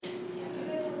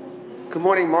Good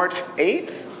morning, March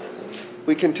 8th.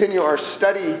 We continue our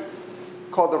study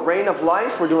called The Reign of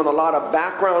Life. We're doing a lot of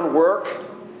background work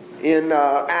in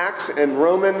Acts and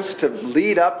Romans to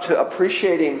lead up to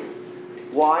appreciating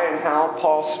why and how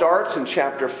Paul starts in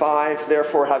chapter 5.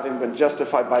 Therefore, having been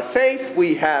justified by faith,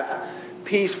 we have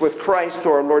peace with Christ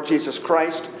through our Lord Jesus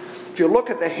Christ. If you look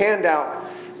at the handout,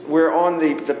 we're on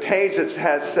the page that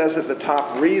says at the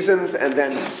top, reasons, and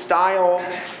then style,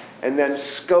 and then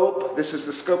scope. This is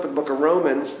the scope of the book of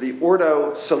Romans, the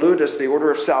Ordo Salutis, the order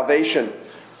of salvation.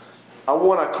 I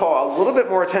want to call a little bit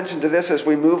more attention to this as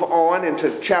we move on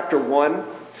into chapter 1.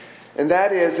 And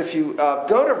that is, if you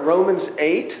go to Romans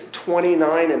 8,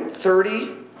 29 and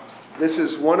 30, this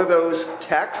is one of those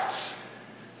texts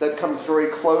that comes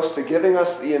very close to giving us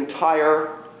the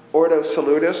entire Ordo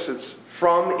Salutis. It's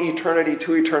from eternity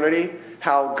to eternity,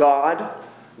 how God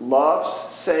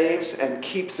loves, saves, and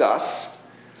keeps us.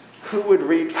 Who would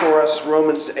read for us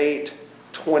Romans 8,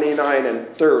 29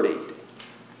 and 30?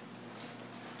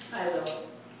 I will.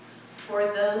 For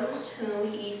those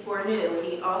whom he foreknew,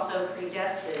 he also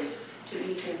predestined to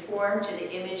be conformed to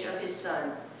the image of his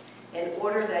Son, in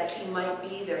order that he might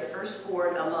be their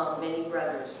firstborn among many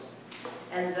brothers.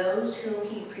 And those whom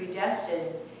he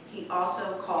predestined, he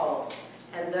also called.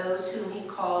 And those whom he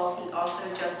called, he also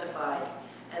justified.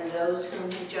 And those whom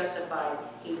he justified,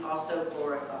 he also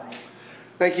glorified.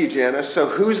 Thank you, Janice. So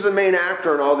who's the main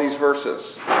actor in all these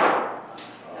verses?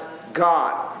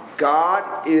 God.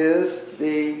 God is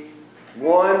the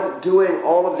one doing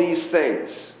all of these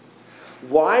things.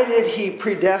 Why did he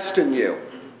predestine you?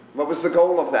 What was the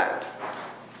goal of that?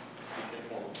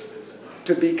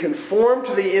 To be conformed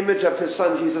to the image of his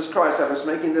Son, Jesus Christ. I was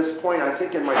making this point, I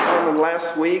think, in my sermon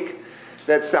last week,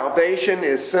 that salvation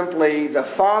is simply the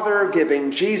Father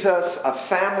giving Jesus a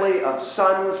family of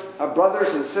sons, of brothers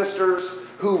and sisters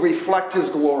who reflect his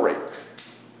glory.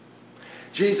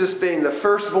 Jesus being the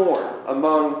firstborn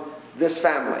among this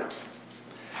family.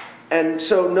 And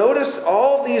so notice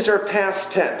all these are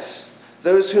past tense.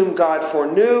 Those whom God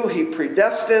foreknew, he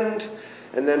predestined.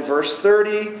 And then verse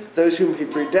 30, those whom he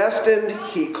predestined,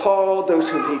 he called. Those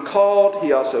whom he called,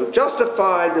 he also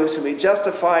justified. Those whom he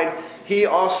justified, he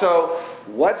also...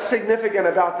 What's significant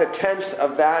about the tense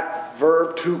of that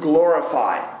verb to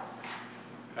glorify?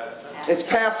 Past tense. It's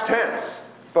past tense.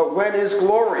 But when is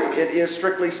glory? It is,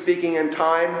 strictly speaking, in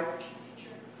time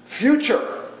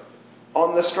future.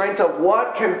 On the strength of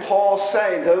what can Paul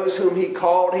say? Those whom he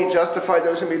called, he justified.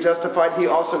 Those whom he justified, he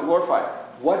also glorified.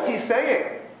 What's he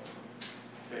saying?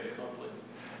 Fait accompli.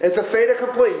 It's a fait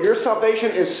accompli. Your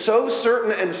salvation is so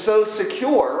certain and so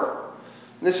secure.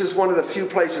 This is one of the few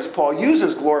places Paul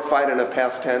uses glorified in a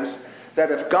past tense,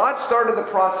 that if God started the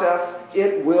process,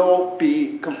 it will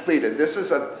be completed. This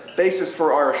is a basis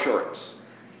for our assurance.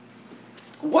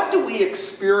 What do we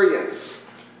experience?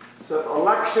 So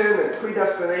election and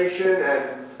predestination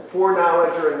and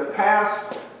foreknowledge are in the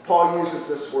past. Paul uses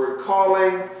this word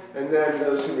calling, and then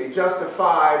those whom he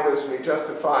justified,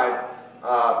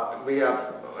 we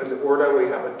have in the order, we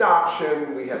have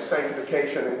adoption, we have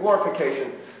sanctification and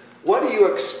glorification. What do you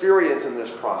experience in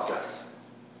this process?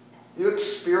 You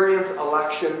experience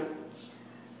election?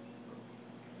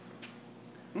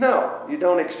 No, you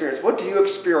don't experience. What do you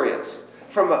experience?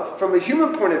 From a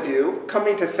human point of view,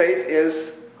 coming to faith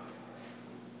is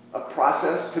a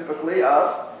process typically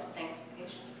of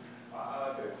Sanctification.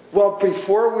 Well,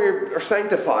 before we are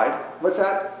sanctified, what's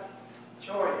that?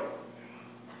 Joy.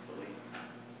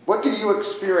 What do you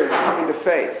experience coming to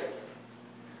faith?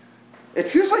 It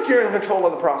feels like you're in control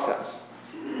of the process,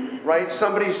 right?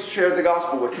 Somebody shared the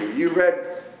gospel with you. You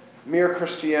read Mere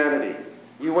Christianity.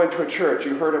 You went to a church.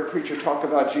 You heard a preacher talk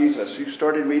about Jesus. You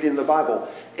started reading the Bible.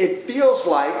 It feels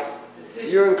like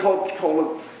you're in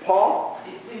control of Paul.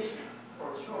 Decision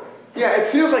or choice. Yeah,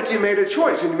 it feels like you made a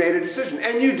choice and you made a decision.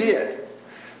 And you did.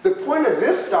 The point of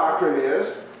this doctrine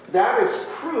is that is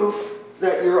proof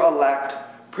that you're elect,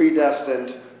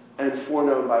 predestined, and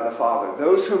foreknown by the Father.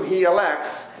 Those whom he elects,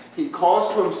 he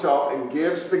calls to himself and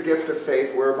gives the gift of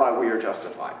faith whereby we are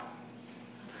justified.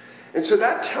 And so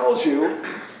that tells you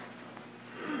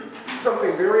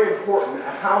something very important,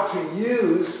 how to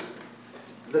use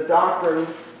the doctrine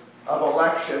of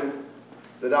election,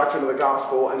 the doctrine of the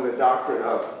gospel, and the doctrine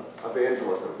of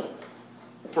evangelism.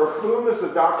 For whom is the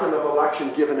doctrine of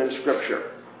election given in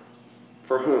Scripture?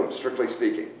 For whom, strictly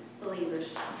speaking? Believers.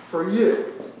 For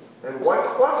you. And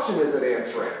what question is it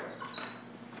answering?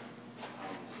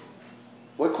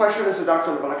 What question is the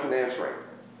doctrine of election answering?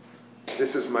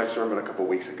 This is my sermon a couple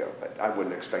weeks ago, but I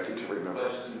wouldn't expect you to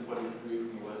remember.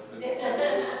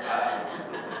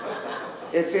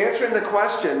 It's answering the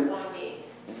question,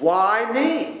 why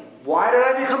me? Why did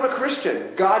I become a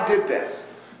Christian? God did this.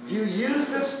 You use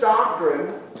this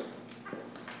doctrine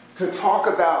to talk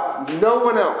about no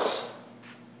one else.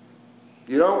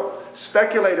 You don't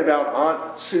speculate about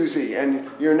Aunt Susie and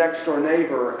your next door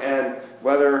neighbor and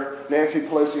whether Nancy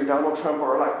Pelosi or Donald Trump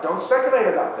are elect. Don't speculate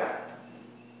about that.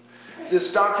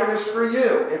 This doctrine is for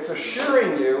you. It's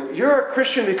assuring you you're a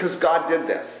Christian because God did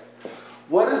this.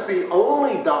 What is the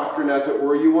only doctrine, as it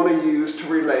were, you want to use to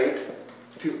relate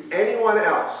to anyone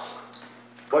else?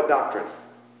 What doctrine?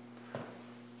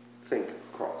 Think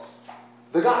across.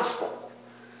 The gospel.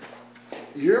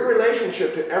 Your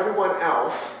relationship to everyone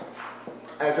else,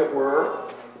 as it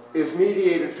were, is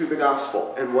mediated through the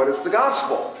gospel. And what is the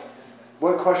gospel?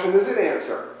 What question does it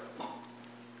answer?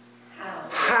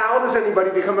 How does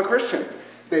anybody become a Christian?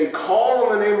 They call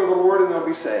on the name of the Lord and they'll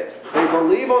be saved. They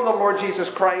believe on the Lord Jesus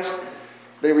Christ.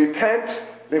 They repent.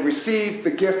 They receive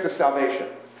the gift of salvation.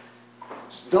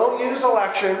 Don't use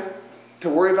election to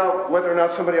worry about whether or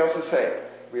not somebody else is saved.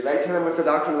 Relate to them with the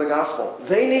doctrine of the gospel.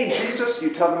 They need Jesus.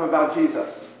 You tell them about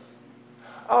Jesus.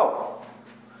 Oh,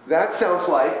 that sounds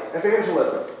like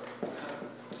evangelism.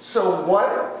 So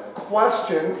what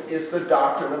question is the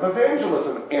doctrine of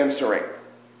evangelism answering?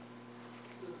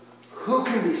 Who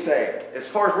can be saved? As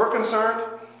far as we're concerned,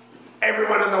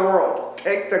 everyone in the world.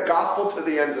 Take the gospel to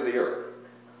the ends of the earth.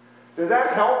 Does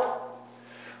that help?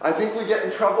 I think we get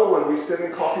in trouble when we sit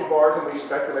in coffee bars and we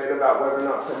speculate about whether or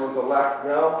not someone's elect.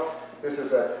 No,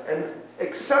 and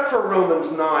except for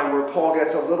Romans 9, where Paul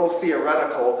gets a little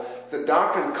theoretical, the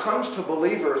doctrine comes to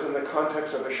believers in the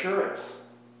context of assurance.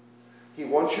 He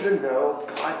wants you to know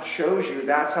God shows you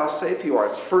that's how safe you are.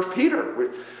 It's 1 Peter. We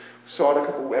saw it a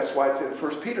couple. That's why it's in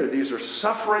 1 Peter. These are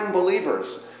suffering believers.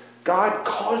 God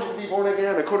calls you to be born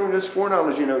again. According to his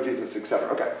foreknowledge, you know Jesus, etc.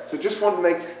 Okay, so just wanted to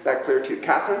make that clear to you.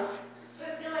 Catherine? So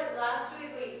I feel like last week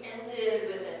we ended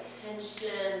with a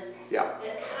tension that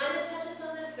kind of touches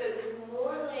on this, but it was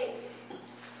more like,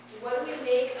 what do we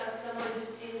make of someone who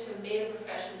seems to have made a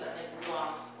profession but has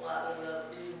lost a lot of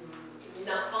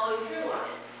not following through on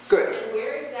it? Good. And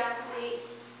where exactly,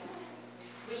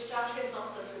 which doctrine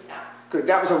helps us with that? Good.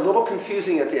 That was a little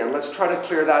confusing at the end. Let's try to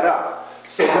clear that up.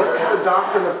 So what is the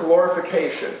doctrine of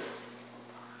glorification?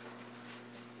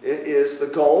 It is the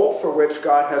goal for which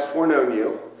God has foreknown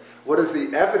you. What is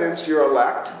the evidence you're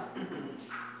elect?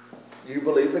 You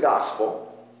believe the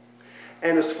gospel.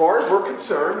 And as far as we're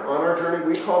concerned, on our journey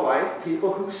we call life,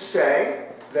 people who say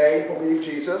they believe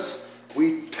Jesus,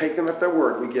 we take them at their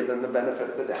word. We give them the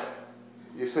benefit of the doubt.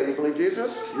 You say you believe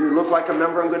Jesus? You look like a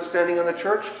member in good standing in the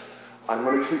church? I'm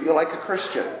going to treat you like a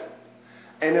Christian.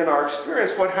 And in our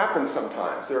experience, what happens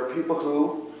sometimes? There are people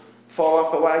who fall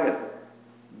off the wagon.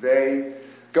 They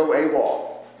go AWOL.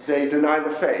 They deny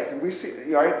the faith. And we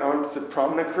see, right, on the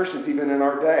prominent Christians, even in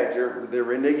our day, they're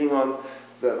reneging on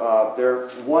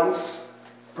their once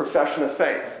profession of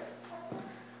faith.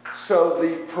 So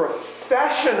the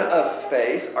profession of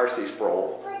faith, R.C.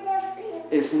 Sproul,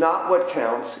 is not what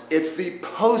counts. It's the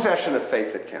possession of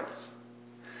faith that counts.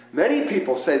 Many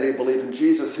people say they believe in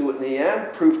Jesus, who in the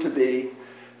end prove to be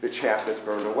the chaff that's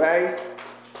burned away,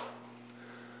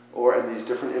 or in these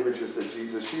different images that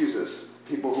Jesus uses.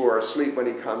 People who are asleep when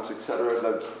he comes, etc.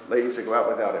 The ladies that go out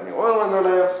without any oil in their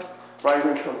lamps,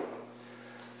 bridegroom.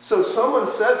 So someone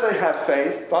says they have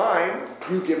faith, fine,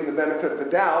 you give them the benefit of the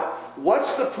doubt.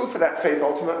 What's the proof of that faith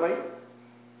ultimately?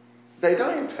 They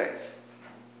die in faith.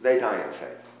 They die in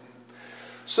faith.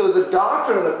 So the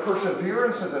doctrine of the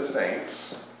perseverance of the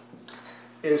saints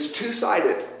is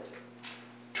two-sided.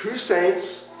 True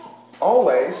saints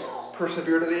always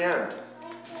persevere to the end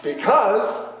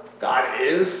because God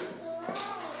is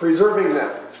preserving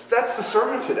them. That's the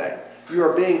sermon today. You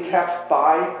are being kept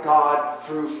by God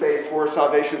through faith for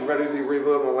salvation, ready to be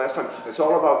revealed in the last time. It's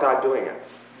all about God doing it.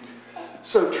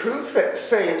 So true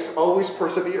saints always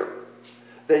persevere.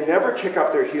 They never kick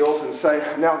up their heels and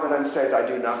say, now that I'm saved, I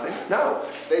do nothing. No,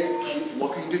 they keep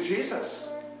looking to Jesus.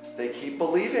 They keep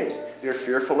believing. They're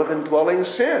fearful of indwelling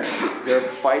sin.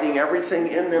 They're fighting everything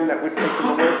in them that would take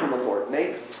them away from the Lord.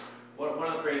 Nate? One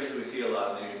of the phrases we see a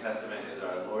lot in the New Testament is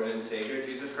our Lord and Savior,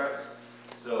 Jesus Christ.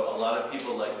 So a lot of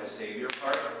people like the Savior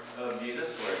part of Jesus,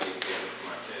 where he saves us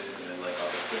from our sins and then like all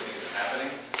the good things are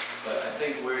happening. But I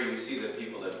think where you see the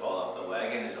people that fall off the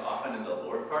wagon is often in the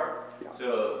Lord part. Yeah.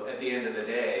 So at the end of the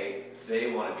day, they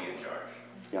want to be in charge.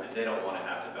 Yeah. And they don't want to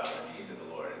have to bow the knee to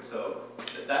the Lord. And so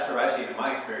that's where I've seen in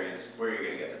my experience where you're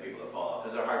going to get the people that fall off,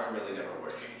 because their hearts really never were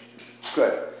changed.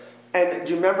 Good. And do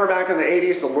you remember back in the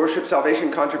 80s, the worship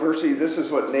salvation controversy? This is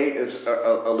what Nate is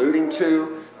alluding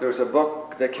to. There's a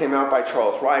book that came out by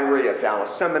Charles Ryrie at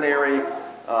Dallas Seminary.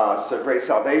 Great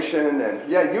Salvation. And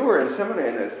yeah, you were in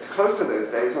seminary close to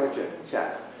those days, weren't you,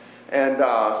 Chad?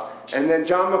 And then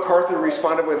John MacArthur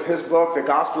responded with his book, The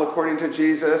Gospel According to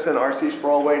Jesus, and R.C.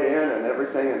 Sproul weighed in and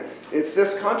everything. And it's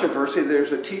this controversy.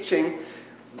 There's a teaching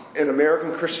in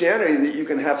American Christianity that you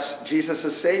can have Jesus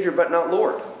as Savior but not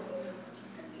Lord.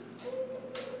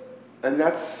 And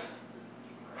that's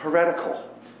heretical.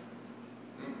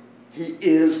 He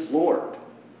is Lord.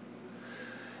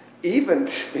 Even,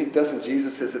 doesn't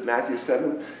Jesus says in Matthew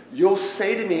 7, you'll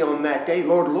say to me on that day,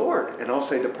 Lord, Lord, and I'll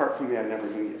say, depart from me, I never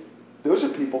knew you. Those are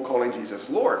people calling Jesus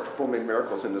Lord, performing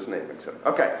miracles in his name, etc.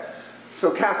 Okay,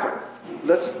 so Catherine,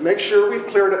 let's make sure we've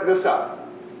cleared this up.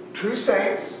 True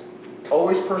saints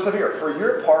always persevere. For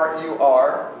your part, you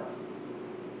are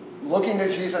looking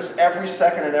to Jesus every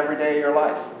second and every day of your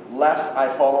life, lest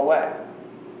I fall away.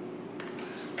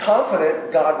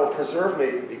 Confident God will preserve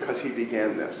me because he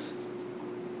began this.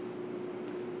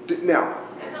 Now,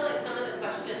 I feel like some of the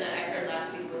question that I heard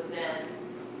last week was then,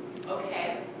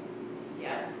 okay,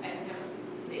 yes, I can have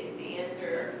the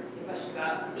answer, the question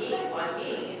about me, why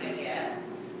me, I get.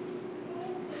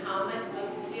 How am I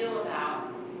supposed to feel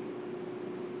about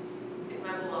if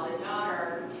my beloved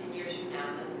daughter 10 years from now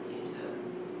doesn't seem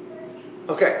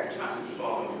to okay. trust me?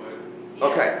 Yeah.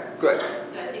 Okay, good.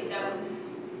 So I think that was,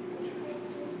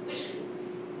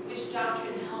 which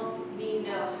doctrine helps me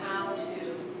know how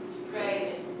to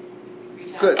pray and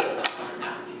reach out Good. to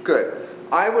God. Good.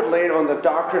 I would lay it on the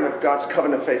doctrine of God's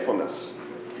covenant faithfulness.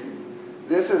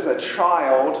 This is a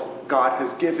child God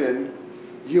has given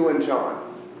you and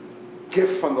John.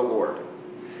 Gift from the Lord.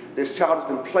 This child has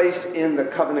been placed in the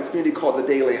covenant community called the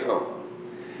daily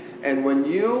home. And when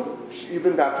you've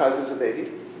been baptized as a baby,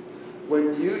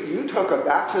 when you took a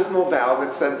baptismal vow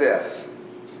that said this,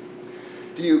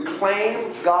 do you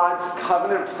claim God's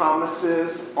covenant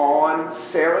promises on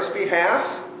Sarah's behalf?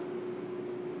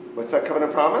 What's that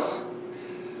covenant promise?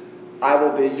 I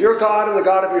will be your God and the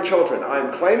God of your children.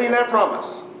 I'm claiming that promise.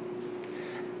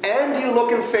 And you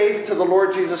look in faith to the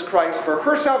Lord Jesus Christ for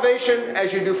her salvation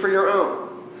as you do for your own.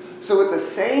 So with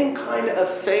the same kind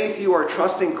of faith you are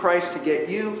trusting Christ to get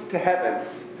you to heaven,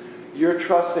 you're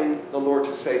trusting the Lord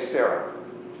to save Sarah.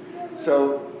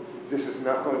 So this is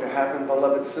not going to happen,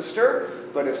 beloved sister,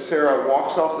 but if Sarah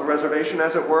walks off the reservation,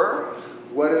 as it were,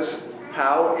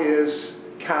 how is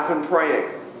Catherine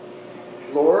praying?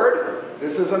 Lord,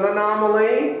 this is an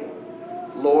anomaly.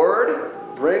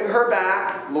 Lord, bring her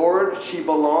back. Lord, she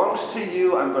belongs to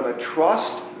you. I'm going to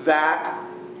trust that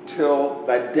till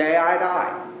the day I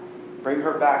die. Bring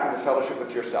her back into fellowship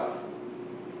with yourself.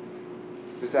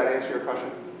 Does that answer your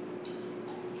question?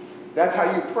 That's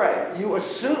how you pray. You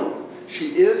assume she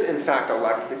is in fact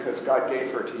elect because God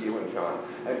gave her to you and John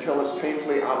until it's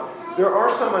painfully out. There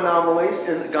are some anomalies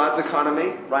in God's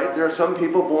economy, right? There are some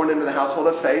people born into the household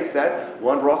of faith that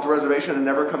wander off the reservation and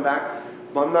never come back.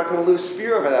 But I'm not going to lose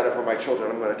fear over that over my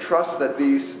children. I'm going to trust that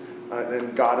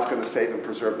and God is going to save and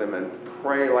preserve them, and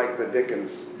pray like the Dickens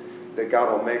that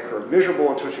God will make her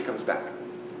miserable until she comes back.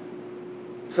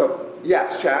 So,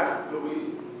 yes, Chad? Can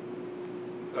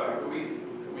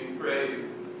we pray,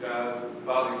 God,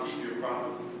 Father, keep your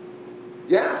promise?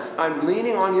 Yes, I'm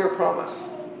leaning on your promise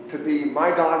to be my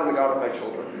God and the God of my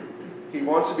children. He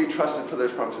wants to be trusted for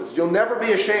those promises. You'll never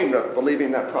be ashamed of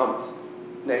believing that promise.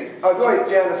 Nate? Oh, go ahead,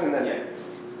 Janice, and then Nate.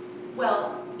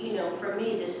 Well, for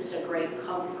me, this is a great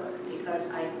comfort because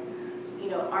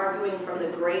arguing from the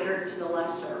greater to the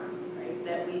lesser, right?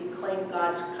 That we claim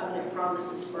God's covenant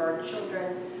promises for our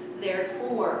children.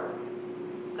 Therefore,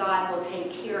 God will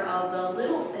take care of the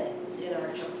little things in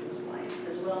our children's life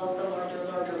as well as the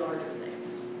larger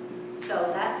things.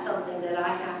 So that's something that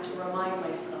I have to remind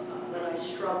myself of when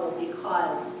I struggle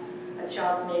because a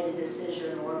child's made a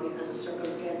decision or because a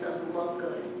circumstance doesn't look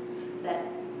good.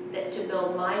 That to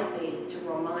build my faith, to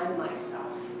remind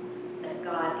myself that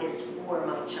God is for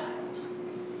my child.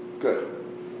 Good.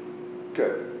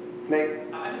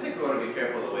 Nate? I just think we want to be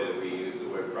careful the way that we use the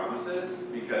word promises,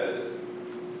 because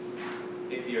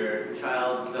if your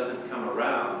child doesn't come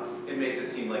around, it makes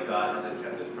it seem like God hasn't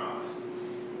kept his promise.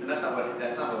 And that's not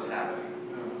what's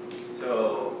happening.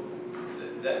 So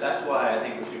that's why I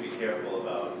think we should be careful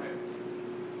about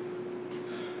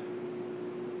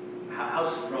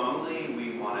how strongly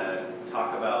we want to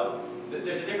talk about.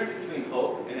 There's a difference between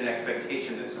hope and an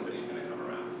expectation that somebody's going to come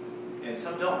around, and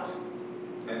some don't.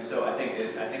 And so I think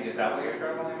is that what you're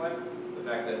struggling with? The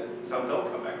fact that some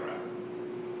don't come back around.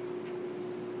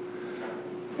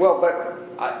 Well,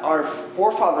 but our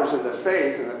forefathers in the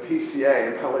faith, in the PCA,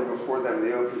 and probably before them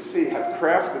the OPC, have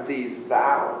crafted these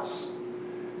vows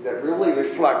that really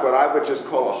reflect what I would just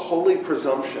call a holy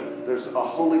presumption. There's a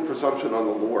holy presumption on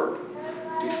the Lord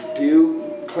Do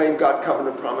you claim God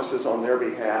covenant promises on their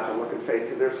behalf and look in faith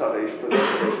to their salvation for their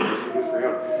salvation as you do for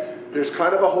him? There's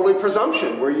kind of a holy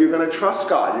presumption where you're going to trust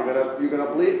God. You're going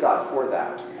to believe God for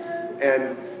that.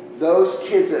 And those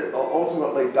kids that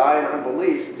ultimately die in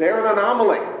unbelief, they're an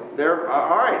anomaly. They're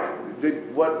all right.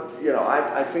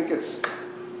 I think it's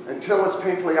until it's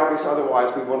painfully obvious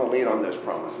otherwise, we want to lean on those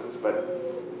promises. But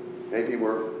maybe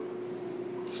we're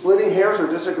splitting hairs or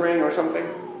disagreeing or something.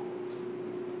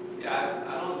 Yeah,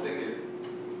 I don't think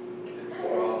it's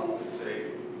wrong to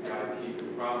say God keep the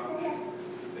promise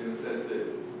in the sense that,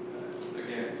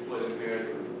 again, splitting hairs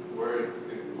and words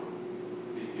can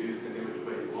be used in any which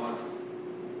way you want.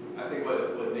 I think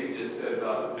what Nick just said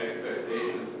about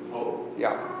expectations and hope,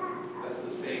 that's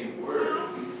the same word,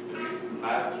 at least in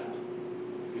Latin.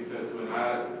 Because when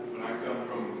I come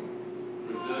from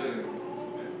Brazilian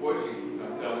and Portuguese,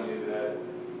 I'm telling you that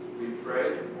we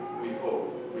pray, we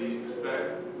hope. We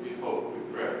expect, we hope, we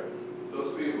pray.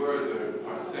 Those three words are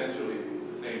essentially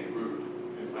the same root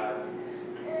in Latin.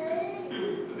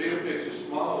 The bigger picture,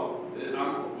 small,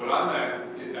 what I'm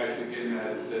actually getting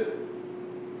at is that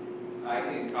I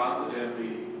can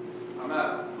confidently, I'm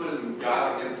not putting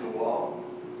God against the wall.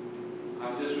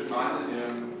 I'm just reminding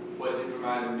him what he's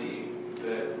reminded me,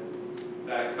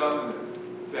 that covenant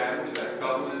family, that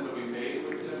covenant that we made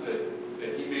with him, that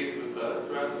he makes with us,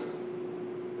 right?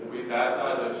 That we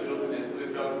baptize our children into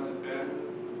the covenant family.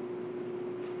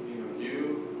 You,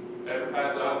 every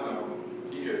pastor I've known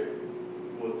here,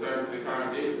 will turn to the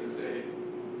congregation and say,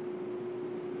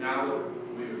 now that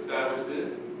we've established this,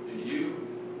 do you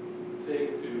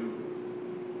take to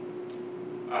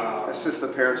assist the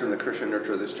parents in the Christian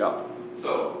nurture of this child?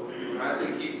 So, when I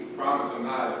say keep promise, I'm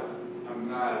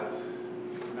not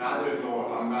neither nor.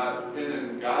 I'm not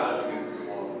pinning God up against the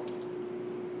wall.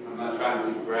 I'm not trying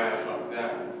to be brash like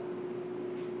that.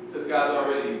 Because God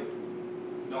already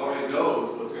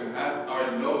knows what's going to happen.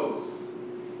 Already knows,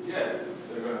 yes,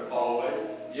 they're going to fall away.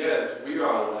 Yes, we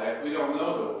are elect. We don't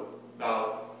know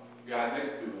about God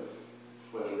next to us,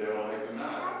 whether they're elect or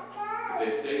not. If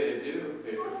they say they do,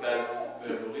 they profess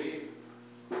their belief.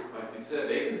 Like you said,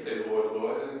 they can say Lord,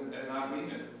 Lord, and not mean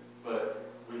it.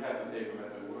 But we have to take them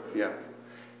at their word. Yeah.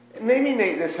 Maybe,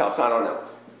 Nate, this helps. I don't know.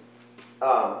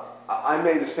 I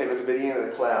made the statement at the beginning of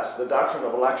the class. The doctrine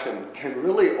of election can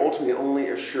really ultimately only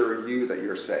assure you that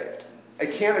you're saved.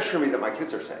 It can't assure me that my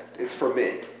kids are saved. It's for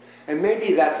me. And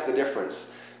maybe that's the difference.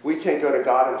 We can't go to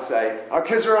God and say, our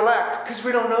kids are elect, because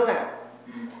we don't know that.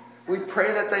 We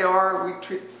pray that they are.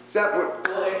 Is that what?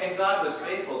 Well, and God was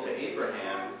faithful to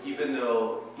Abraham, even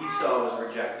though Esau was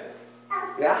rejected.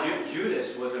 Yeah.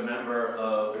 Judas was a member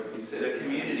of the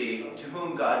community to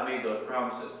whom God made those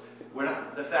promises.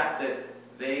 The fact that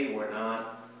they were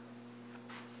not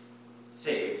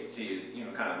saved, to use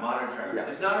kind of modern terms,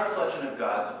 it's not a reflection of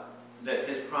that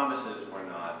his promises were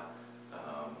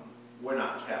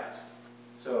not kept.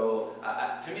 So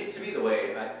to me, the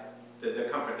way the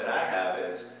comfort that I have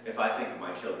is, if I think of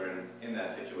my children in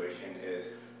that situation, is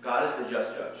God is the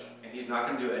just judge, and he's not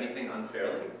going to do anything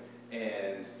unfairly,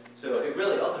 and so it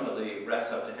really ultimately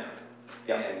rests up to him.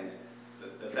 Yeah. And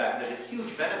the fact, there's a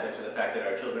huge benefit to the fact that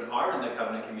our children are in the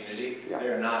covenant community. Yeah.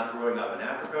 They're not growing up in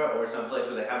Africa or someplace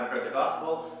where they haven't heard the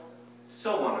gospel.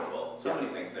 So wonderful. So many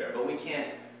things there. But we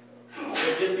can't,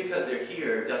 just because they're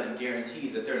here doesn't guarantee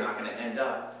that they're not going to end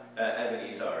up as an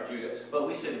Esau or Judas. But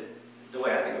we should, the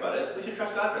way I think about it is, we should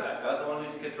trust God for that. God's the one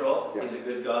who's in control. Yeah. He's a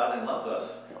good God and loves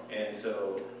us. Yeah. And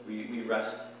so we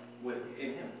rest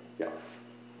in him. Yeah.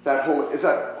 Is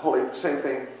that holy, same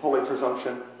thing, holy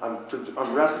presumption?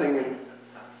 I'm resting in...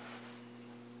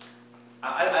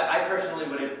 I personally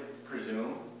wouldn't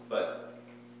presume, but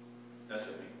that's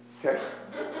with me. Okay.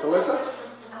 Melissa?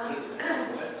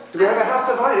 Do we have a house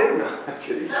divided? No, I'm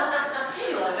kidding.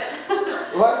 Maybe a little bit.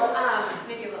 What?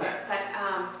 Maybe a little bit. But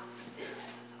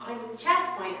on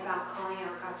Chad's point about calling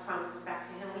out God's promises back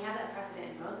to him, we have that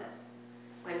precedent in Moses.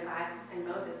 When God and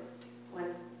Moses,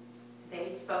 when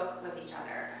they spoke with each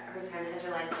other, every time the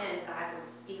Israelites sinned, God would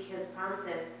speak his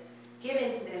promises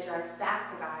given to the Israelites back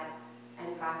to God,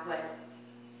 and God would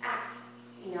act,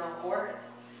 or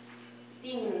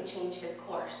seemingly change his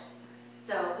course.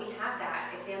 So we have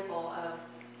that example of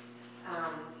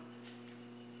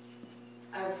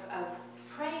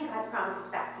praying God's promises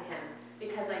back to him,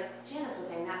 because, like Janice was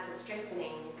saying, that's a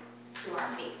strengthening to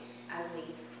our faith as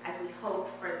we hope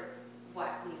for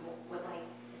what we would like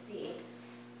to see,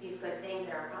 these good things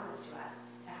that are promised to us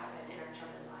to happen in our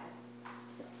children's lives.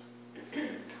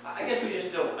 I guess we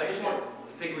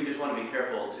just want to be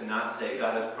careful to not say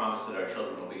God has promised that our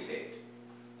children will be saved.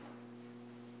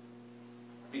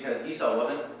 Because Esau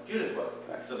wasn't, Judas wasn't.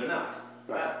 Right. So they're not.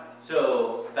 Right.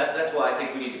 So that's why I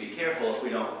think we need to be careful if we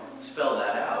don't spell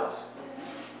that out.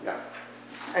 Yeah.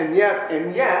 And yet,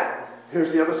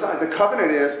 here's the other side. The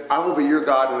covenant is, I will be your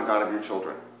God and the God of your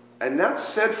children. And that's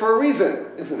said for a reason,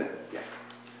 isn't it? Yeah.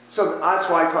 So that's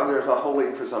why I call there's a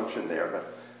holy presumption there. But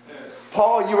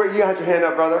Paul, you had your hand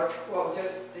up, brother. Well,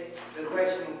 just the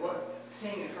question of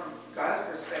seeing it from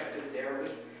God's perspective there,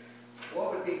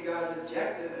 what would be God's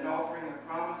objective in offering a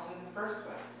promise in the first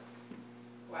place?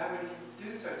 Why would he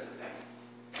do such a thing?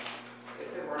 If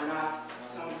there were not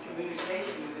some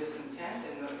communication with his intent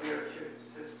and that we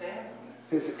should stand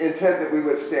on it. His intent that we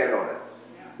would stand on it.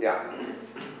 Yeah.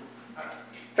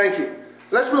 Thank you.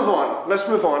 Let's move on.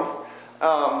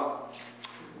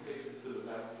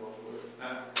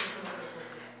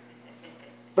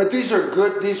 But these are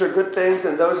good things,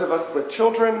 and those of us with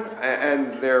children,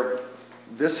 and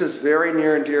this is very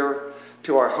near and dear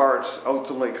to our hearts,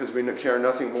 ultimately, because we care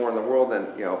nothing more in the world than,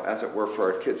 as it were,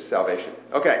 for our kids' salvation.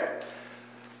 Okay.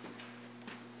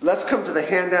 Let's come to the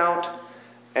handout,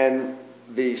 and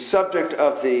the subject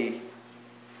of the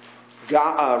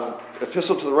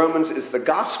epistle to the Romans is the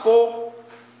gospel.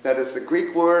 That is the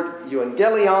Greek word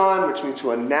euangelion, which means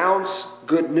to announce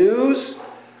good news.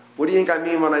 What do you think I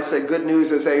mean when I say good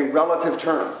news is a relative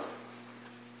term?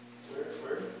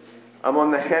 Where? I'm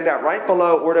on the handout right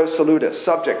below Ordo Salutis,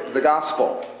 subject, the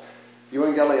gospel.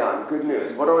 Euangelion, good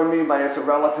news. What do I mean by it's a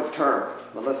relative term?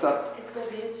 Melissa? It's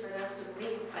good news for those who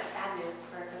believe, but bad news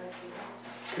for those who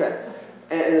don't. Okay.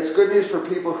 And it's good news for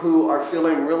people who are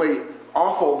feeling really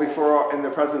awful in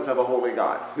the presence of a holy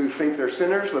God, who think they're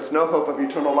sinners with no hope of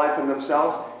eternal life in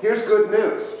themselves. Here's good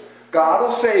news. God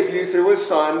will save you through his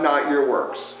Son, not your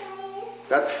works.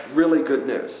 That's really good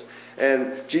news.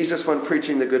 And Jesus, when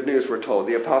preaching the good news, we're told,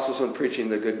 the apostles when preaching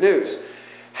the good news.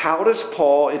 How does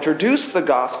Paul introduce the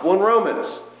gospel in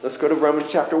Romans? Let's go to Romans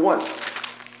chapter 1.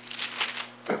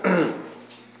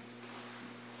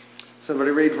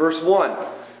 Somebody read verse 1.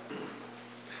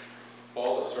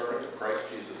 Paul, the servant of Christ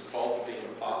Jesus, called to be an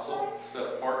apostle, set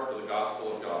apart for the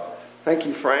gospel of God. Thank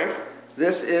you, Frank.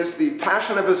 This is the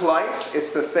passion of his life.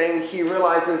 It's the thing he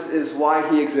realizes is why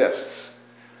he exists.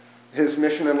 His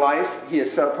mission in life, he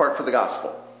is set apart for the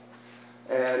gospel.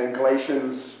 And in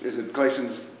Galatians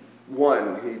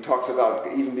 1, he talks about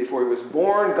even before he was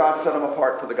born, God set him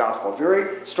apart for the gospel.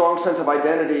 Very strong sense of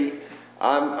identity.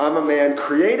 I'm a man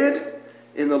created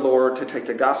in the Lord to take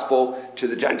the gospel to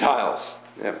the Gentiles.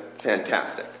 Yeah,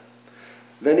 fantastic.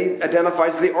 Then he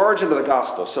identifies the origin of the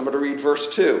gospel. Somebody read verse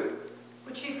 2.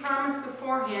 Which he promised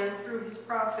beforehand through his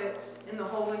prophets in the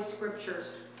Holy Scriptures.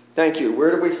 Thank you.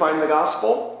 Where do we find the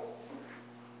gospel?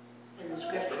 In the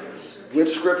Scriptures.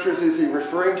 Which scriptures is he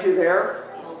referring to there?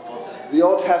 The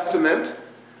Old Testament.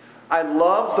 I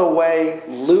love the way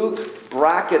Luke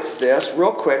brackets this.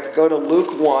 Real quick, go to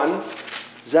Luke 1,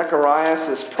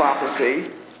 Zechariah's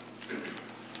prophecy.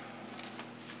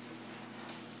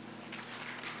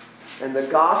 And the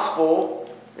gospel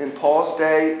in Paul's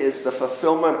day is the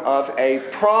fulfillment of a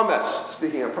promise.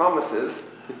 Speaking of promises,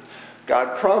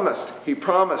 God promised, he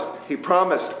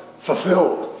promised,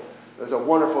 fulfilled. There's a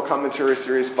wonderful commentary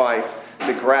series by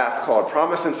DeGraff called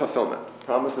Promise and Fulfillment.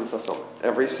 Promise and Fulfillment.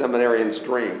 Every seminarian's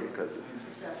dream.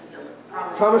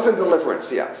 Promise and Deliverance,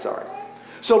 sorry.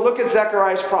 So look at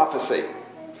Zechariah's prophecy.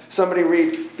 Somebody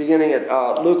read beginning at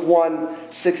Luke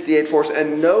 1, 68 for us.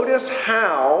 And notice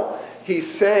how he's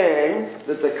saying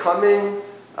that the coming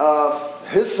of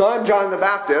his son, John the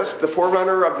Baptist, the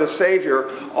forerunner of the Savior,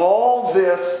 all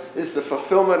this is the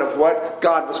fulfillment of what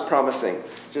God was promising.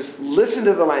 Just listen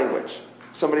to the language.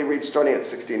 Somebody read starting at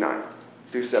 69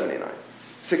 through 79.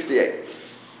 68.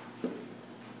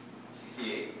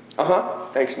 68.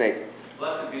 Thanks, Nate.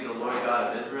 Blessed be the Lord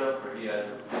God of Israel, for he has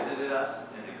visited us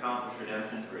and accomplished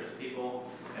redemption for his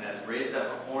people, and has raised up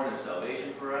a horn of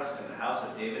salvation for us in the house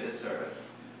of David his servant,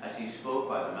 as he spoke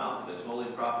by the mouth of his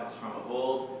holy prophets from of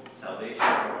old, salvation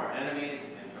from our enemies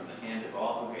and from the hand of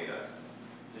all who hate us,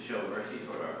 to show mercy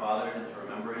toward our fathers and to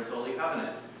remember his holy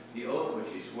covenant, the oath which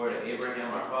he swore to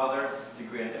Abraham our father, to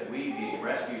grant that we, being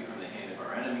rescued from the hand of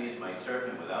our enemies, might serve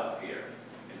him without fear,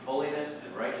 in holiness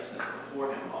and righteousness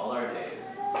before him all our days.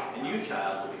 And you,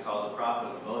 child, will be called the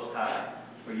prophet of the Most High,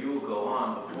 for you will go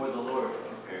on before the Lord to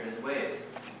prepare his ways,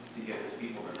 to give his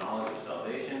people the knowledge of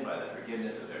salvation by the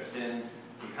forgiveness of their sins,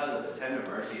 because of the tender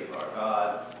mercy of our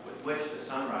God, with which the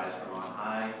sunrise from on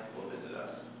high will visit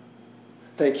us.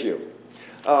 Thank you.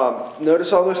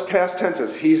 Notice all those past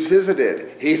tenses. He's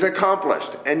visited. He's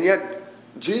accomplished. And yet,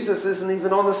 Jesus isn't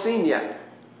even on the scene yet.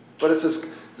 But it's this,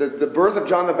 the birth of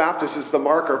John the Baptist is the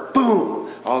marker.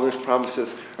 Boom! All those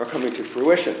promises are coming to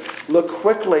fruition. Look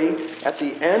quickly at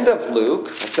the end of Luke.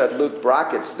 I said Luke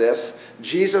brackets this.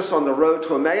 Jesus on the road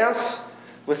to Emmaus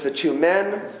with the two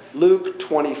men. Luke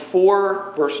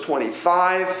 24, verse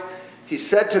 25. He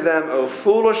said to them, O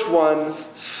foolish ones,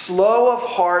 slow of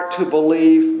heart to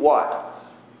believe what?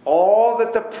 All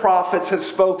that the prophets have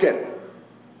spoken.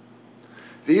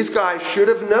 These guys should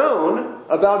have known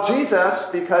about Jesus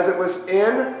because it was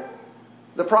in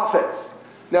the prophets.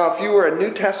 Now, if you were a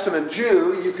New Testament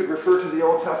Jew, you could refer to the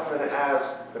Old Testament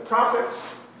as the prophets.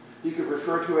 You could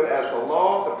refer to it as the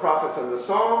law, the prophets, and the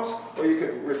Psalms, or you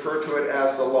could refer to it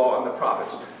as the law and the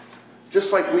prophets.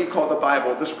 Just like we call the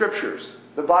Bible the Scriptures,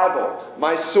 the Bible,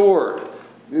 my sword,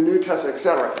 the New Testament,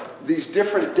 etc. These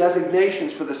different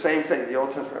designations for the same thing, the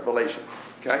Old Testament revelation.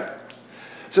 Okay?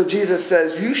 So Jesus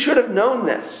says, you should have known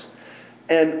this.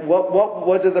 And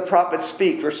what did the prophets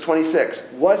speak? Verse 26.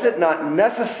 Was it not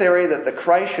necessary that the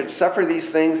Christ should suffer these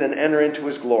things and enter into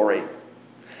his glory?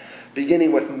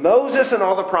 Beginning with Moses and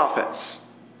all the prophets.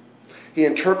 He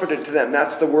interpreted to them.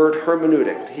 That's the word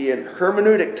hermeneutic. He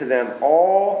hermeneutic to them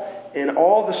in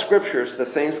all the scriptures the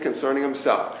things concerning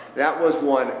himself. That was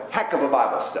one heck of a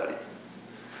Bible study.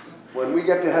 When we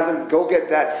get to heaven, go get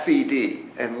that CD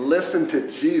and listen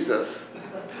to Jesus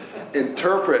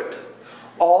interpret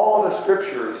all the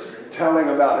scriptures telling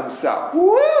about himself.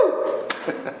 Woo!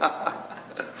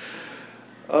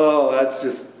 Oh, that's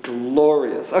just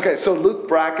glorious. Okay, so Luke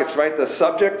brackets, right? The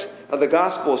subject of the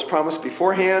gospel is promised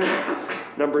beforehand.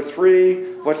 Number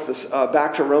 3, what's this?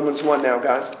 Back to Romans 1 now,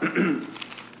 guys.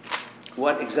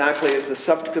 What exactly is the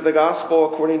subject of the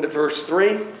gospel according to verse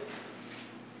 3?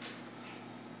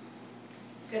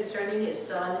 Concerning his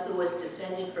son who was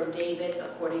descended from David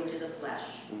according to the flesh.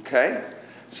 Okay.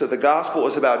 So the gospel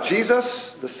is about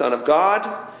Jesus, the Son of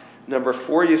God. Number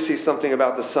 4, you see something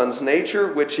about the Son's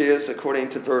nature, which is according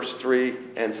to verse 3,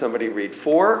 and somebody read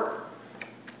 4.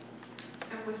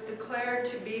 And was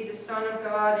declared to be the Son of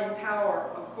God in power,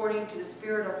 according to the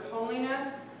Spirit of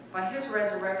holiness, by his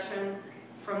resurrection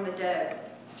from the dead.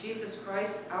 Jesus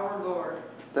Christ our Lord.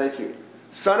 Thank you.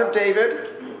 Son of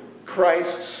David,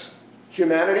 Christ's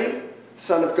humanity.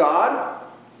 Son of God,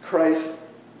 Christ's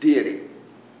deity.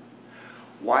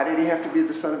 Why did he have to be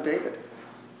the son of David?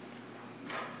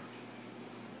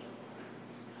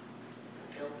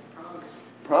 Fulfilled the promise.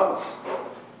 Promise.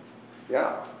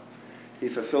 Yeah. He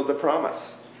fulfilled the promise.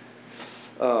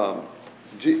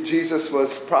 Jesus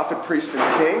was prophet, priest,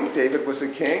 and king. David was a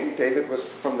king. David was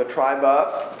from the tribe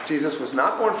of... Jesus was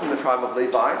not born from the tribe of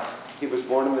Levi. He was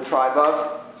born in the tribe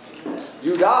of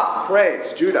Judah.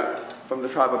 Praise. Judah. From the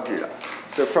tribe of Judah.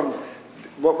 So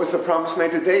what was the promise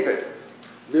made to David?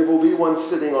 There will be one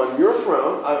sitting on your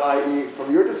throne, i.e.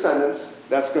 from your descendants,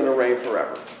 that's going to reign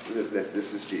forever.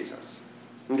 This is Jesus.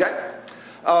 Okay?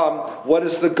 What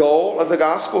is the goal of the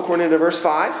gospel according to verse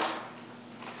 5?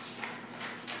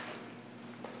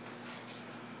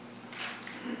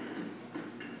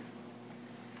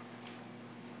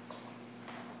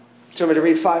 Somebody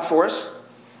read 5 for us.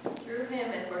 Through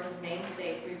him and for his name's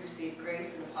sake we receive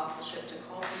grace and apostleship to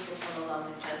call people from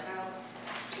among the Gentiles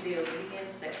to the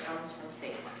obedience that comes from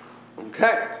faith.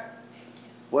 Okay.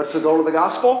 What's the goal of the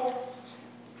gospel?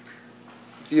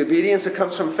 The obedience that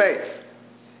comes from faith.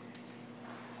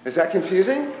 Is that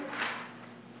confusing?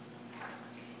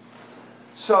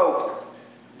 So,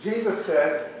 Jesus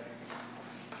said,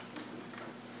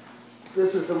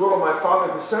 this is the will of my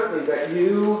Father who sent me, that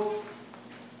you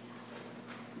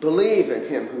believe in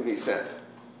him whom he sent.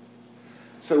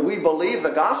 So we believe the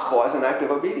gospel as an act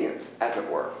of obedience, as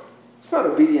it were. It's not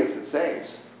obedience that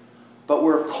saves, but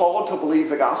we're called to believe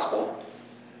the gospel.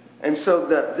 And so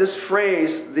this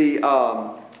phrase, the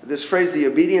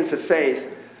obedience of faith,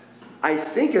 I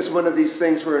think is one of these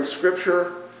things where in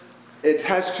Scripture it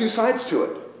has two sides to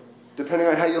it, depending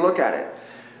on how you look at it.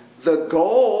 The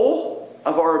goal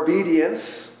of our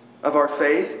obedience, of our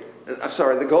faith,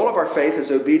 the goal of our faith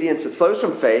is obedience that flows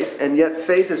from faith, and yet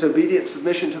faith is obedient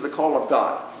submission to the call of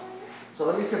God. So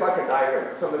let me see if I can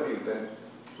diagram it. Some of you have been in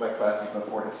my classes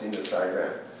before and have seen this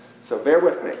diagram. So bear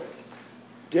with me.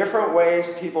 Different ways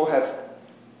people have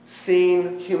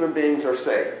seen human beings are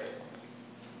saved.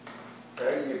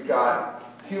 Okay, you've got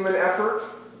human effort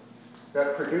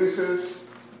that produces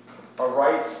a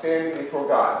right standing before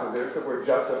God. So there's the word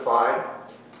justified.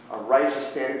 A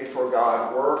righteous standing before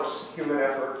God. Works, human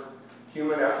effort.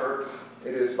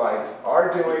 It is by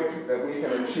our doing that we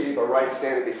can achieve a right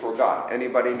standing before God.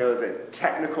 Anybody know the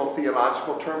technical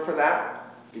theological term for that?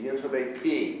 Begins with a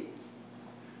P.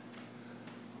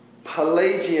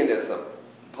 Pelagianism.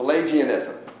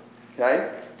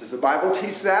 Okay? Does the Bible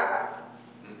teach that?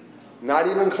 Not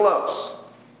even close.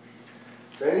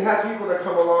 Then you have people that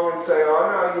come along and say,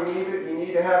 oh no, you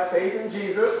need to have faith in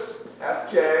Jesus,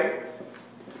 FJ,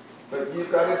 but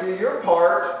you've got to do your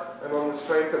part, and on the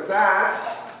strength of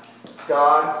that,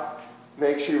 God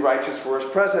makes you righteous for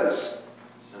his presence.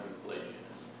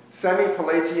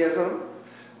 Semi-Pelagianism.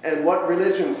 And what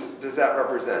religions does that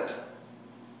represent?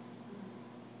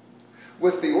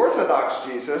 With the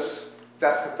Orthodox Jesus,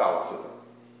 that's Catholicism.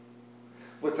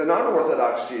 With the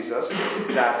non-Orthodox Jesus,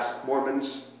 that's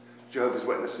Mormons, Jehovah's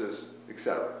Witnesses,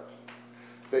 etc.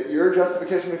 That your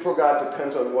justification before God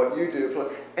depends on what you do.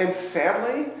 And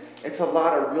sadly, it's a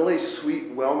lot of really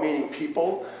sweet, well-meaning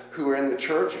people who are in the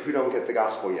church who don't get the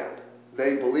gospel yet.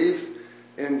 They believe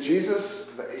in Jesus,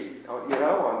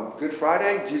 on Good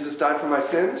Friday, Jesus died for my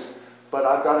sins, but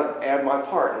I've got to add my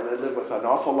part. And they live with an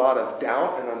awful lot of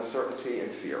doubt and uncertainty and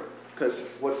fear. Because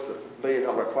what's the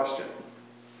million-dollar question?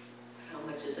 How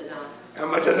much is enough? How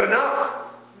much is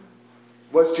enough?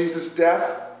 Was Jesus'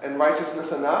 death and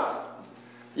righteousness enough?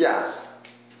 Yes.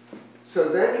 So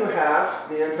then you have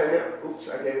the oops,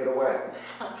 I gave it away.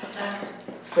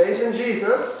 Faith in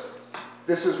Jesus,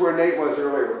 this is where Nate was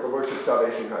earlier with the Lordship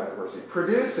Salvation controversy,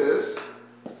 produces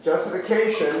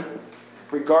justification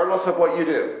regardless of what you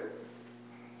do.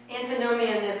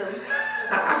 Antinomianism.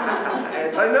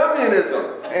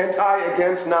 Antinomianism.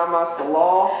 Against namas, the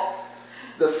law.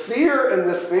 The fear in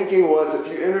this thinking was if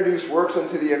you introduce works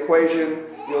into the equation,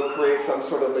 you'll create some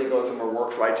sort of legalism or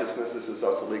works righteousness. This is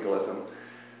also legalism.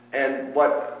 And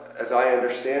what, as I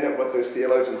understand it, what those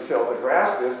theologians fail to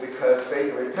grasp is because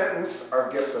faith and repentance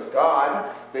are gifts of God,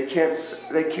 they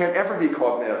can't ever be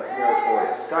called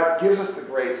meritorious. God gives us the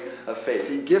grace of faith.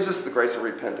 He gives us the grace of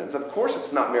repentance. Of course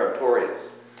it's not meritorious.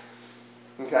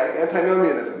 Okay?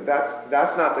 Antinomianism,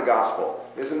 that's not the gospel.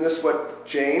 Isn't this what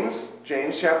James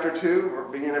chapter 2,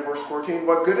 beginning in verse 14,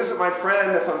 what good is it, my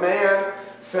friend, if a man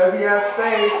says he has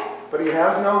faith, but he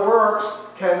has no works,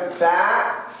 can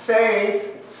that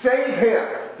faith save him?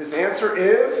 His answer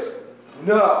is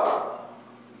no.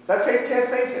 That faith can't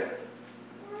save him.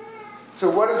 So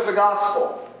what is the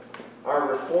gospel? Our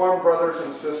Reformed brothers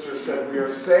and sisters said we are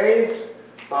saved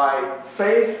by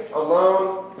faith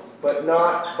alone, but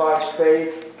not by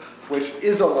faith which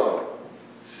is alone.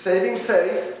 Saving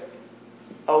faith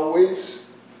always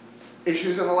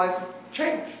issues in the life of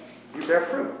change. You bear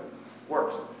fruit.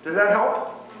 Works. Does that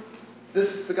help?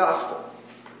 This is the gospel.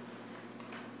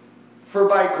 For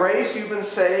by grace you've been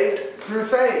saved through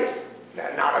faith.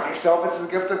 Not of yourself, it's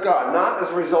the gift of God. Not as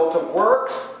a result of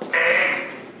works,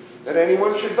 that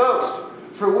anyone should boast.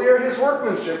 For we are his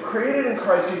workmanship, created in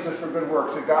Christ Jesus for good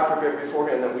works, that God prepared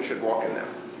beforehand that we should walk in them.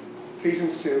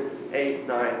 Ephesians 2, 8,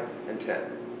 9, and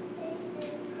 10.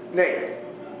 Nate.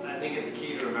 I think it's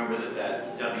key to remember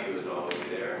that W is always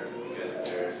there, because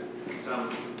there's some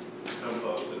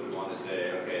folks that would want to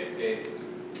say, okay, faith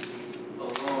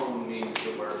alone means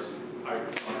the works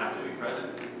don't have to be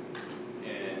present.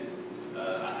 And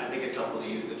I think it's helpful to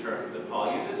use the term that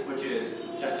Paul uses, which is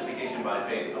justification by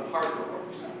faith apart from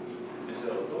works. And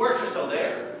so the works are still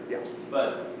there,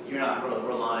 but you're not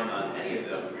relying on any of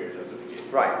them for your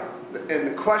justification. Right. And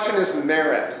the question is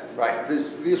merit, right?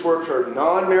 These works are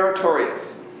non-meritorious.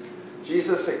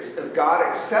 God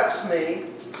accepts me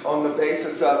on the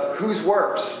basis of whose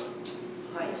works?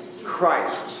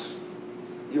 Christ's.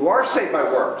 You are saved by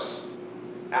works,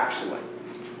 actually.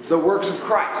 The works of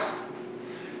Christ.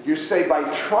 You're saved by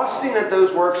trusting that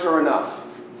those works are enough.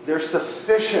 They're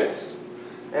sufficient.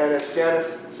 And as Janice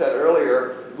said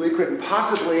earlier, we couldn't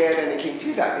possibly add anything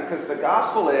to that because the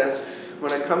gospel is,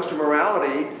 when it comes to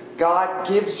morality, God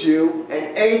gives you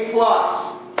an A+.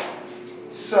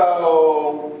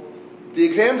 So, the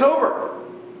exam's over.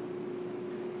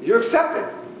 You're accepted.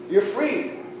 You're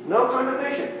free. No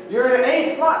condemnation. You're an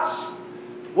A+.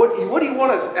 What do you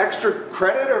want as extra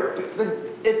credit?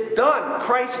 It's done.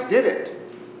 Christ did it.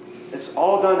 It's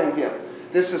all done in him.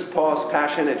 This is Paul's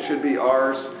passion. It should be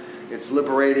ours. It's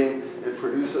liberating. It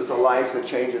produces a life that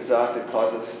changes us. It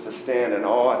causes us to stand in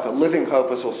awe. It's a living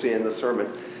hope, as we'll see in the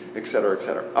sermon, etc.,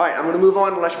 etc. All right, I'm going to move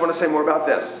on unless you want to say more about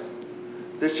this.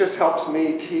 This just helps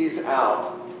me tease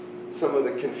out some of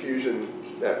the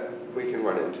confusion that we can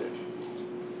run into.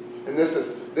 And this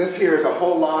here is a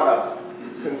whole lot of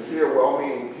sincere,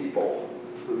 well-meaning people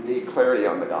who need clarity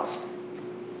on the gospel.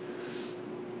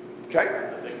 Okay?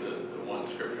 I think the one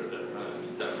scripture that kind of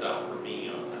steps out for me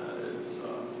on that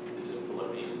is in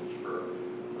Philippians for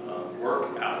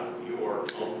work out your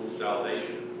own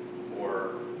salvation,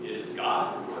 for it is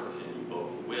God who works in you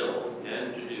both will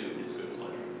and to do his good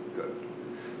pleasure. Good.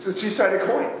 It's a two-sided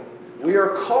coin. We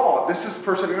are called, this is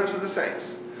perseverance of the saints.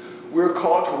 we're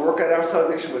called to work out our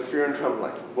salvation with fear and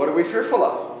trembling. What are we fearful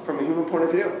of from a human point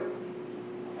of view?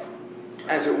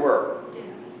 As it were.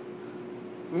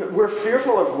 We're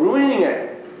fearful of ruining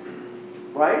it.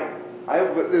 Right?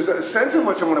 There's a sense in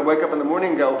which I'm going to wake up in the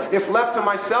morning and go, if left to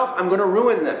myself, I'm going to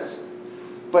ruin this.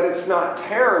 But it's not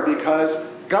terror because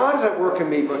God is at work in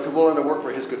me, but to will and to work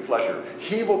for His good pleasure.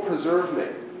 He will preserve me.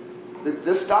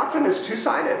 This doctrine is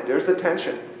two-sided. There's the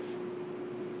tension.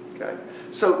 Okay?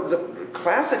 So the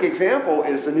classic example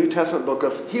is the New Testament book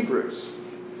of Hebrews.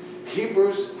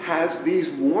 Hebrews has these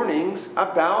warnings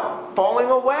about falling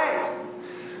away.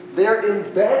 They're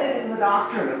embedded in the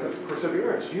doctrine of the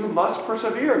perseverance. You must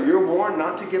persevere. You're warned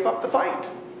not to give up the fight.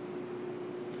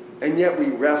 And yet we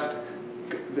rest.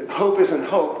 Hope isn't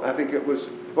hope. I think it was,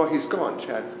 well, he's gone.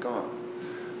 Chad's gone.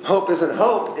 Hope isn't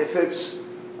hope if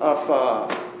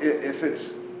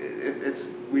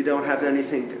we don't have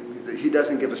anything. He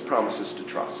doesn't give us promises to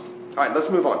trust. All right, let's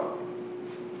move on.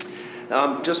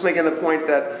 Just making the point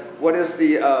that what is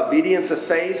the obedience of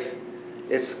faith?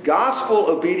 It's gospel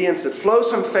obedience that flows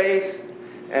from faith,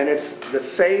 and the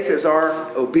faith is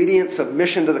our obedient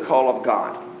submission to the call of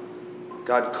God.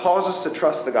 God calls us to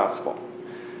trust the gospel.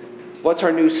 What's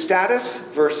our new status?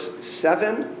 Verse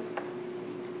 7.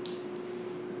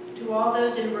 To all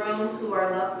those in Rome who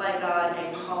are loved by God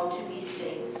and called to be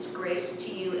saints, grace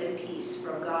to you and peace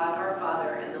from God our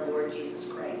Father and the Lord Jesus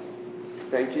Christ.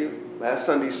 Thank you. Last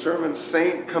Sunday's sermon,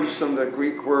 saint comes from the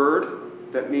Greek word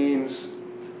that means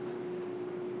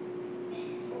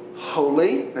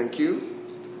holy. Thank you.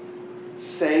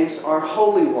 Saints are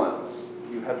holy ones.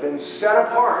 You have been set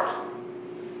apart.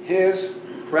 His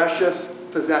precious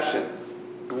possession.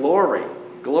 Glory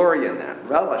in that.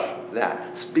 Relish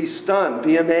that. Be stunned.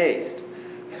 Be amazed.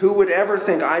 Who would ever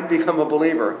think I'd become a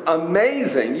believer?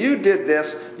 Amazing. You did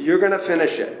this. You're going to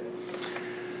finish it.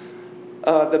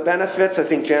 The benefits, I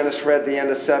think Janice read the end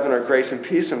of 7, are grace and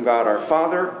peace from God our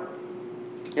Father.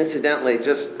 Incidentally,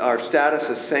 just our status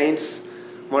as saints,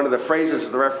 one of the phrases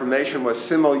of the Reformation was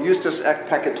simul justus et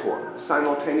peccator,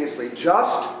 simultaneously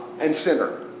just and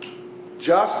sinner,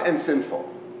 just and sinful.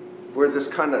 We're this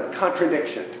kind of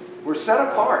contradiction. We're set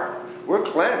apart. We're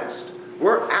cleansed.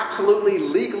 We're absolutely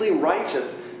legally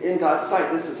righteous in God's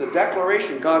sight. This is a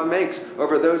declaration God makes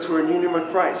over those who are in union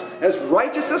with Christ. As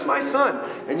righteous as my Son.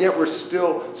 And yet we're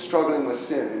still struggling with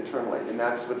sin internally. And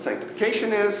that's what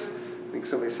sanctification is. I think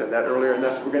somebody said that earlier, and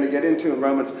that's what we're going to get into in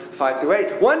Romans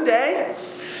 5-8. One day,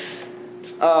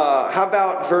 how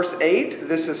about verse 8?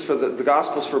 This is for the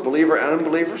Gospels for believer and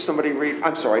unbeliever. Somebody read,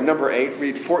 number 8.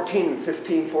 Read 14 and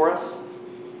 15 for us.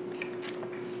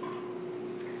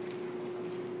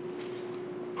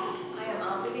 I am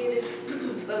obligated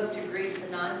both to Greeks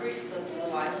and non-Greeks, both to the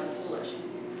wise and foolish.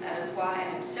 That is why I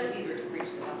am so eager to preach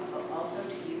the gospel also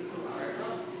to you who are at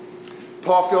Rome.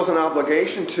 Paul feels an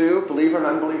obligation to believer and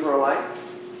unbeliever alike.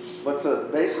 What's the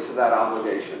basis of that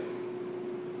obligation?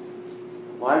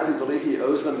 Why does he believe he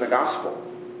owes them the gospel?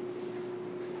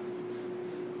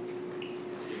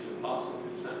 He's an apostle.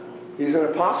 He's an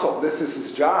apostle. This is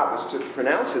his job, is to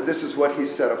pronounce it. This is what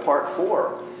he's set apart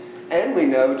for. And we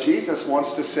know Jesus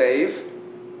wants to save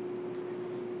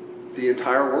the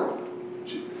entire world,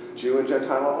 Jew and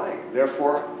Gentile alike.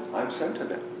 Therefore, I'm sent to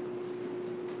them.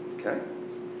 Okay?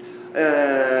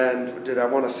 And did I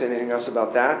want to say anything else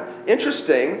about that?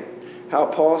 Interesting how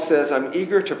Paul says, I'm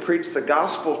eager to preach the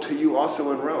gospel to you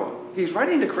also in Rome. He's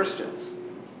writing to Christians,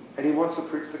 and he wants to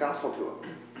preach the gospel to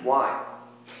them. Why?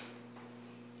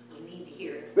 We need to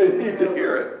hear it. They need to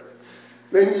hear it.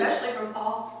 Especially from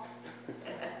Paul.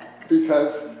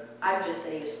 Because? I'm just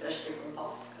saying especially from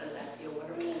Paul, because that's the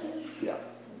order it is. Yeah.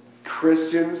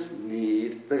 Christians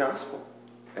need the gospel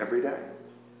every day.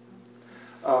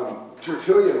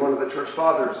 Tertullian, one of the church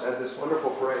fathers, had this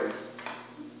wonderful phrase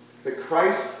that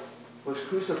Christ was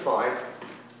crucified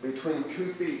between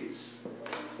two thieves.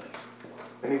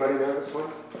 Anybody know this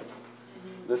one?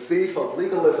 The thief of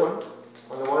legalism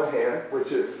on the one hand,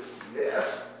 which is this,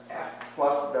 F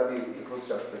plus W equals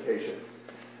justification.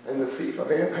 And the thief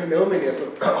of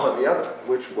antinomianism on the other,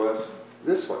 which was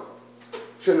this one.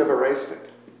 Shouldn't have erased it.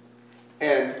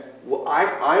 And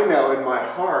I know in my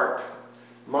heart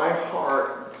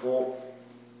will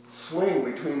swing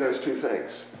between those two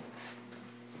things.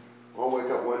 I'll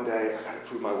wake up one day, I got to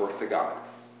prove my worth to God,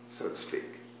 so to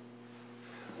speak.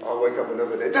 I'll wake up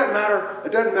another day. It doesn't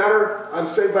matter. I'm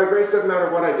saved by grace. It doesn't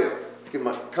matter what I do. Give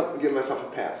myself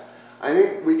a pass. I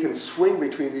think we can swing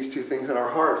between these two things in our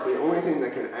hearts. The only thing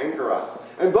that can anchor us.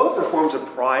 And both are forms of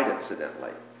pride,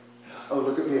 incidentally. Oh,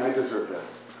 look at me. I deserve this.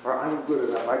 Or I'm good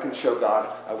enough. I can show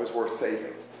God I was worth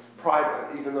saving.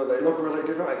 Pride, even though they look really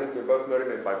different, I think they're both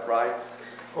motivated by pride.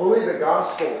 Only the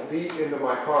gospel beat into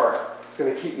my heart is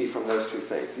going to keep me from those two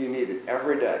things. You need it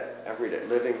every day,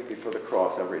 living before the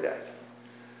cross every day.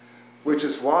 Which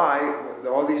is why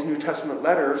all these New Testament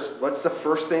letters, what's the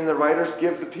first thing the writers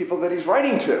give the people that he's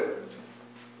writing to?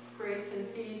 Grace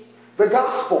and peace. The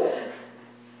gospel.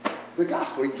 The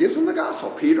gospel. He gives them the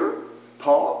gospel. Peter,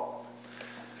 Paul,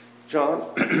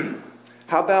 John.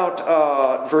 How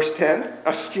about verse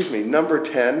 10? Number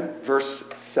 10, verse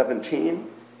 17.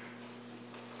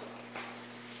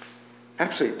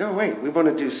 Actually, no, wait. We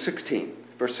want to do 16.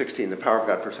 Verse 16, the power of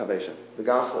God for salvation. The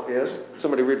gospel is,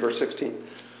 somebody read verse 16.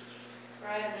 For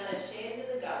I am not ashamed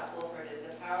of the gospel, for it is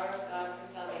the power of God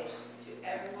for salvation to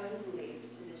everyone who believes,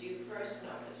 to the Jew first and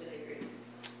also to the Greek.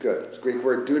 Good. It's the Greek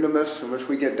word dunamis, from which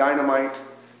we get dynamite,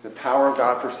 the power of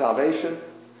God for salvation.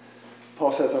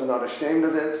 Paul says, I'm not ashamed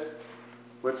of it.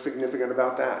 What's significant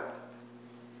about that?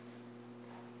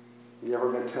 You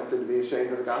ever been tempted to be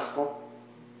ashamed of the gospel?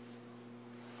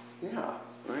 Yeah,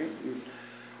 right?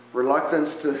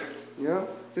 Reluctance to,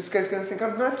 this guy's going to think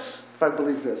I'm nuts if I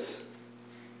believe this.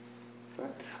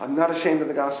 Right? I'm not ashamed of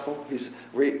the gospel.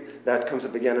 That comes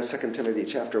up again in 2 Timothy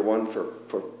chapter 1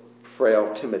 for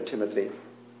frail, timid Timothy.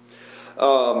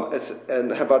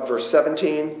 And how about verse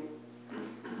 17?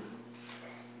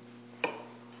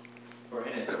 For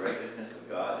in it the righteousness of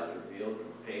God is revealed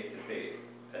from faith to faith,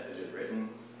 as it is written,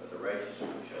 but the righteous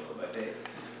shall live by faith.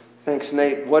 Thanks,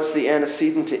 Nate. What's the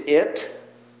antecedent to it?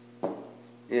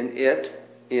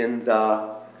 In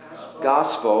the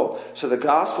gospel. So the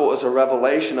gospel is a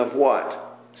revelation of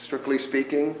what? Strictly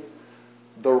speaking,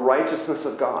 the righteousness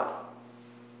of God.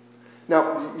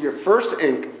 Now, your first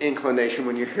inclination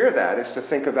when you hear that is to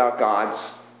think about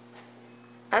God's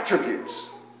attributes.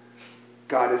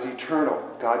 God is eternal.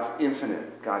 God's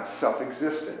infinite. God's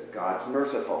self-existent. God's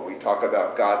merciful. We talk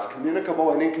about God's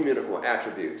communicable and incommunicable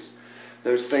attributes.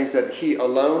 Those things that He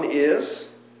alone is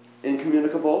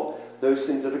incommunicable. Those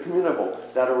things that are communicable,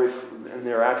 and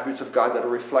they're attributes of God that are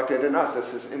reflected in us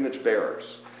as His image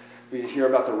bearers. We hear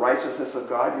about the righteousness of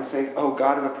God, you think, oh,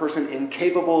 God is a person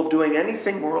incapable of doing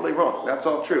anything morally wrong. That's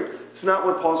all true. It's not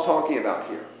what Paul's talking about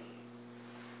here.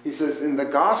 He says in the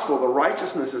gospel, the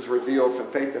righteousness is revealed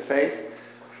from faith to faith.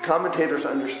 Commentators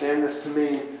understand this to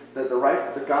mean that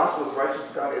the gospel is righteous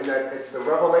of God, in that it's the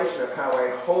revelation of how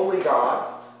a holy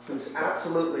God, who's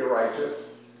absolutely righteous,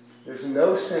 there's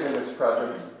no sin in His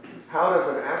presence. How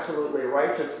does an absolutely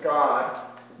righteous God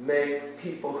make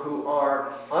people who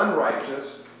are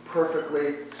unrighteous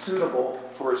perfectly suitable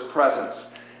for His presence?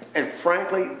 And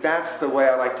frankly, that's the way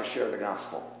I like to share the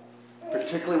gospel,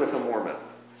 particularly with a Mormon,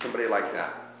 somebody like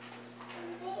that.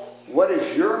 What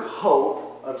is your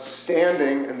hope of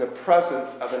standing in the presence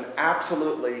of an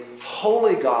absolutely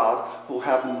holy God who will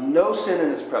have no sin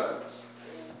in His presence?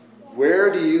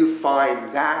 Where do you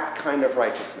find that kind of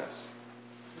righteousness?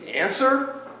 The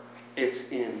answer? It's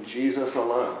in Jesus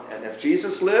alone. And if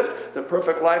Jesus lived the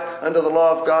perfect life under the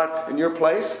law of God in your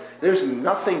place, there's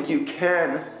nothing you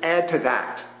can add to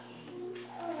that.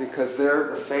 Because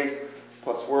the faith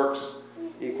plus works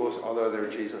equals, although their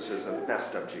Jesus is a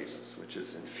messed up Jesus, which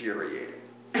is infuriating.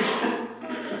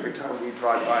 Every time we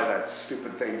drive by that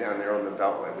stupid thing down there on the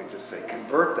Beltway, we just say,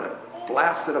 convert them,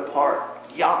 blast it apart,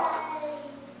 yuck.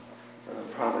 And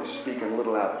I'm probably speaking a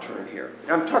little out of turn here.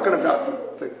 I'm talking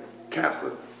about the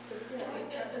Catholic.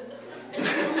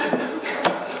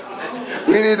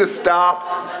 We need to stop.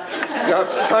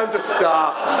 It's time to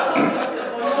stop.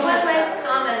 One last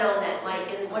comment on that, Mike.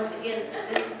 And once again,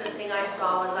 this is the thing I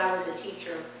saw as I was a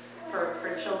teacher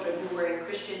for children who were in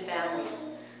Christian families.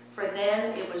 For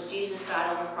them, it was Jesus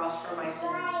died on the cross for my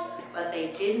sins. But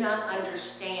they did not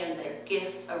understand the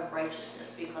gift of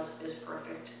righteousness because of His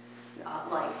perfect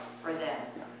life for them.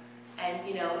 And,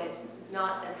 it's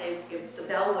not that the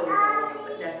bell wouldn't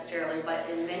go necessarily, but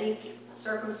in many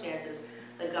circumstances,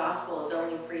 the gospel is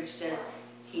only preached as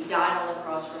He died on the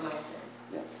cross for my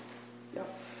sin. Yeah.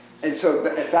 And so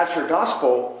if that's your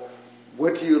gospel,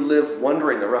 what do you live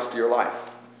wondering the rest of your life?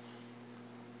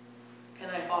 Can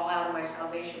I fall out of my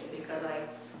salvation because I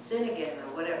sin again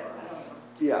or whatever? I don't know.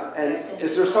 Yeah, and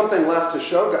is there something left to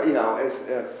show God? As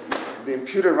the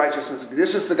imputed righteousness,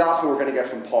 this is the gospel we're going to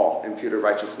get from Paul, imputed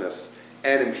righteousness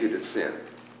and imputed sin.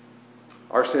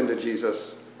 Our sin to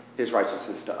Jesus, His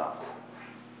righteousness to us.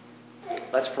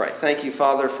 Let's pray. Thank you,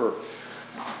 Father, for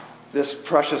this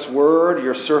precious word,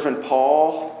 your servant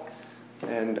Paul,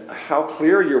 and how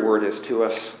clear your word is to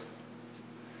us,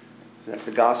 that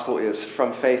the gospel is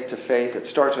from faith to faith. It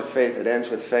starts with faith, it ends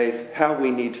with faith. How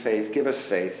we need faith. Give us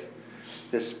faith.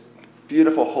 This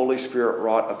beautiful Holy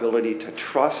Spirit-wrought ability to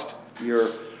trust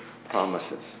your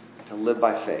promises, to live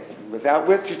by faith, without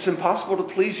which it's impossible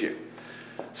to please you.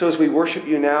 So as we worship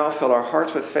you now, fill our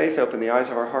hearts with faith, open the eyes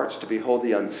of our hearts to behold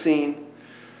the unseen,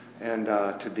 and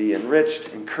to be enriched,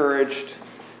 encouraged,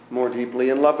 more deeply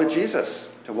in love with Jesus,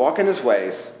 to walk in his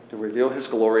ways, to reveal his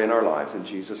glory in our lives. In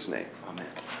Jesus' name, amen.